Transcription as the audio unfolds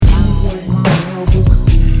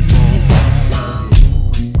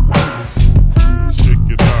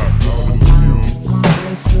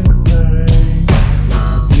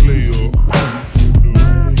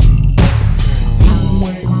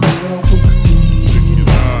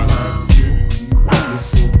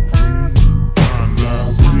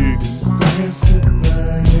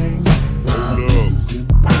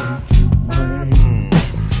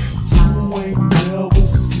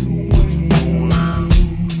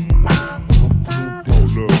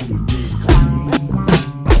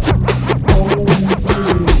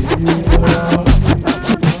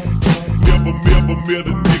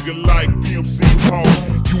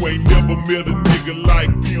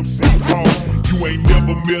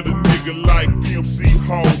never met a nigga like Pimp C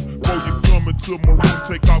Ho. Before you come into my room,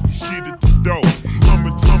 take off your shit at the door. Come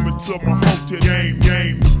into my hotel,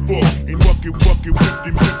 game the fuck. And fuck it, whip them,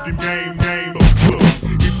 game the fuck.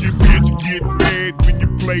 If your bitch get mad when you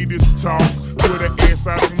play this talk, put her ass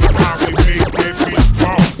out on the highway, make that bitch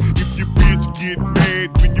walk. If your bitch get mad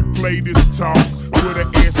when you play this talk, put her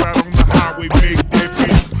ass out on the highway, make that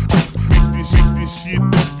bitch.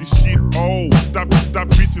 This shit old. Stop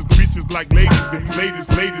bitches like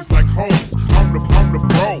ladies like hoes. On the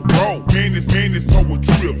floor, man, this hoe a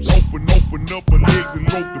trip. Open up her legs and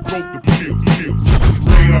load the clips.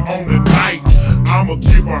 Later on the night, I'ma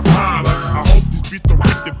give her holler. I hope this bitch don't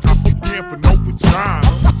get the pussy pan for no vagina.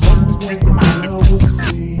 Hope this bitch don't get the pussy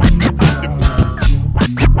pan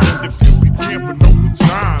for no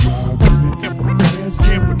vagina.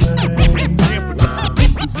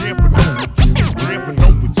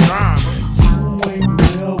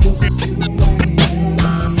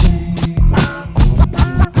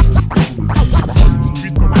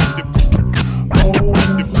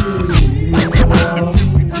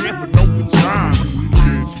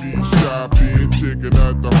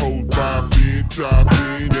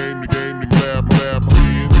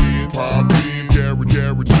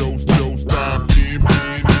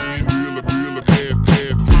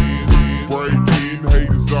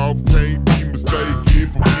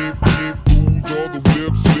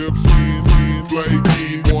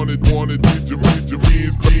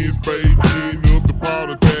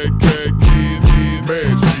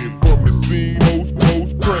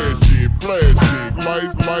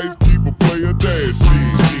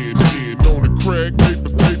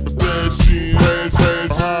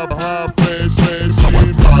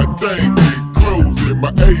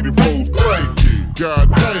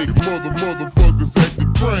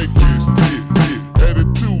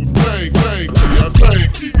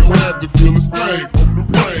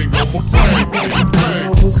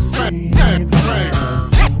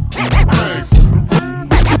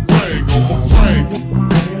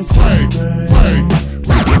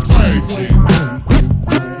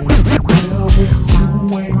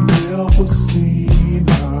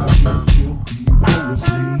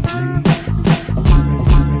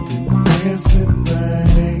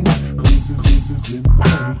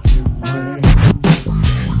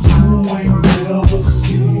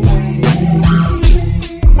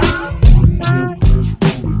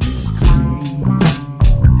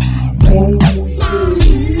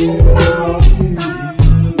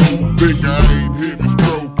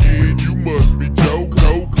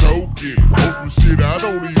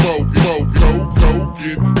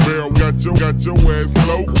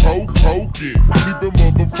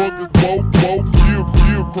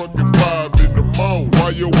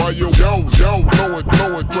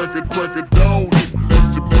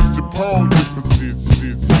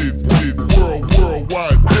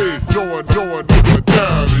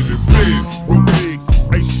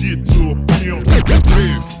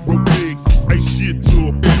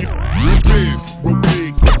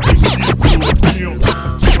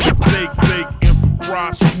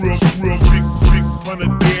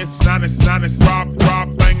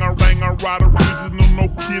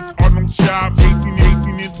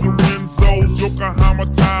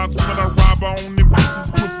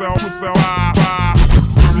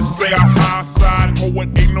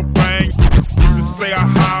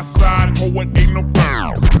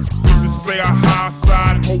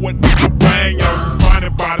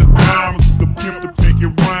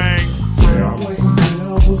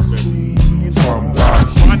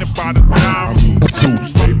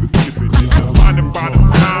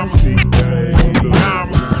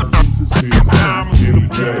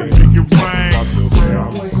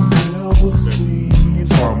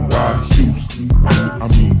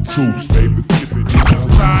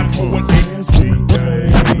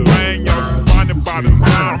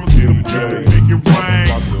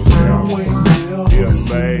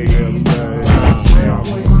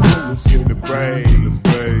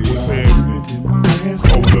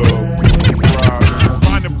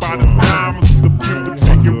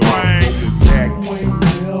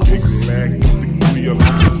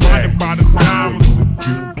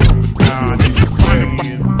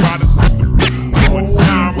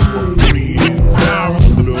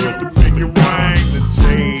 Bang.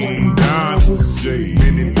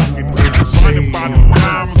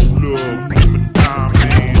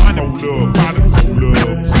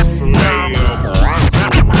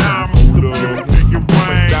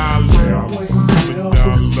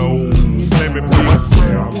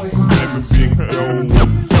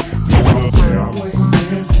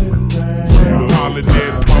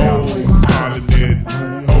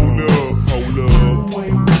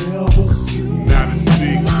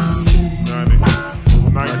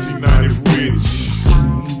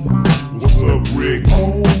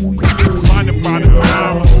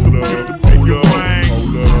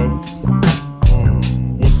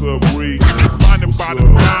 What's up, Reed? Blinded by the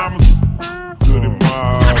diamonds. Good in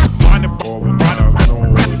my blinded by the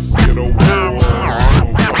diamonds. Get over diamonds.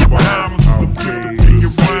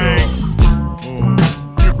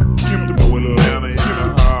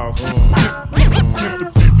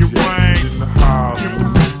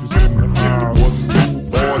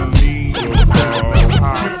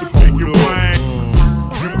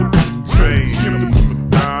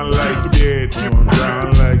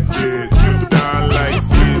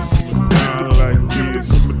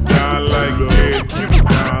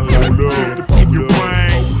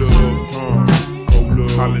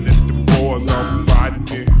 Hollering at them boys off riding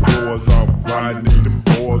it, boys off riding it, them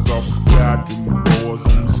boys off sky, them boys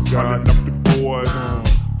on the sky, up the boys.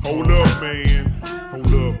 Hold up, man,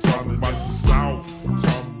 hold up, talking about the